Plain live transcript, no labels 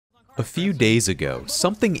A few days ago,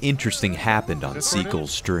 something interesting happened on Sequel's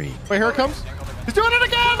stream. Wait, here it comes. He's doing it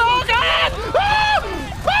again! Oh, God! Ah!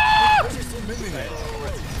 Ah!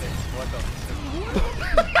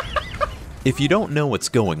 If you don't know what's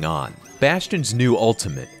going on, Bastion's new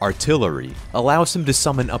ultimate, Artillery, allows him to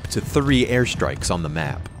summon up to 3 airstrikes on the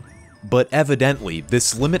map. But evidently,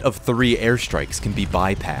 this limit of 3 airstrikes can be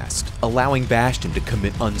bypassed, allowing Bastion to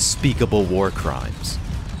commit unspeakable war crimes.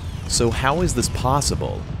 So how is this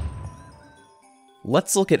possible?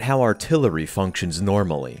 Let's look at how Artillery functions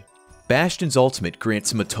normally. Bastion's ultimate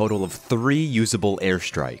grants him a total of 3 usable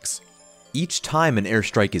airstrikes. Each time an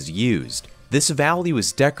airstrike is used, this value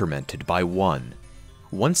is decremented by 1.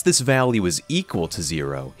 Once this value is equal to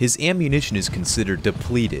 0, his ammunition is considered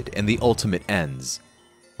depleted and the ultimate ends.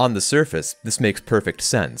 On the surface, this makes perfect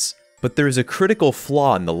sense, but there is a critical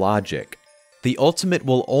flaw in the logic. The ultimate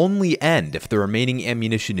will only end if the remaining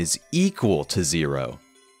ammunition is equal to 0.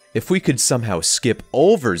 If we could somehow skip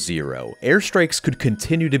over 0, airstrikes could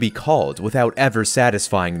continue to be called without ever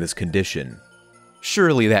satisfying this condition.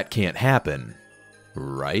 Surely that can't happen,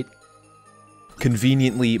 right?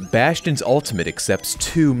 Conveniently, Bastion's ultimate accepts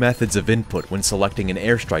 2 methods of input when selecting an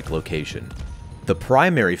airstrike location: the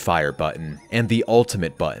primary fire button and the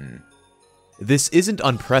ultimate button. This isn't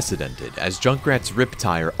unprecedented, as Junkrat's Rip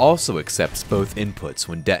Tire also accepts both inputs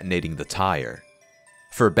when detonating the tire.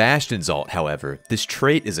 For Bastion's ult, however, this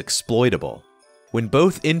trait is exploitable. When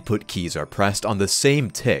both input keys are pressed on the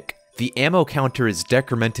same tick, the ammo counter is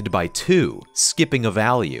decremented by 2, skipping a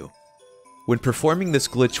value. When performing this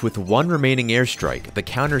glitch with 1 remaining airstrike, the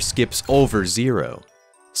counter skips over 0.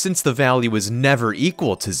 Since the value is never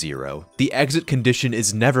equal to 0, the exit condition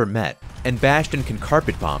is never met, and Bastion can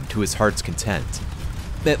carpet bomb to his heart's content.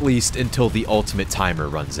 At least until the ultimate timer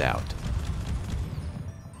runs out.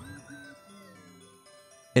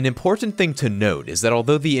 An important thing to note is that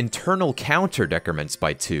although the internal counter decrements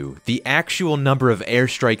by 2, the actual number of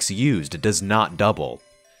airstrikes used does not double.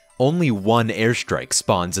 Only 1 airstrike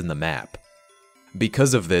spawns in the map.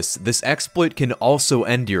 Because of this, this exploit can also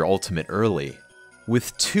end your ultimate early.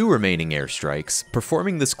 With 2 remaining airstrikes,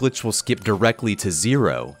 performing this glitch will skip directly to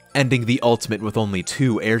 0, ending the ultimate with only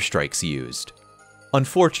 2 airstrikes used.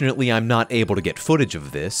 Unfortunately, I'm not able to get footage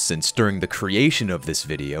of this, since during the creation of this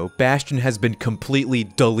video, Bastion has been completely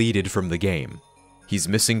deleted from the game. He's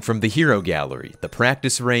missing from the hero gallery, the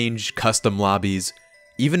practice range, custom lobbies.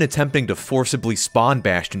 Even attempting to forcibly spawn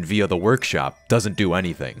Bastion via the workshop doesn't do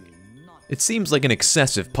anything. It seems like an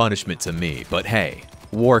excessive punishment to me, but hey,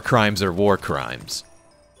 war crimes are war crimes.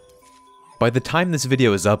 By the time this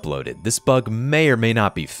video is uploaded, this bug may or may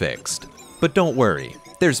not be fixed. But don't worry,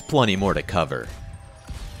 there's plenty more to cover.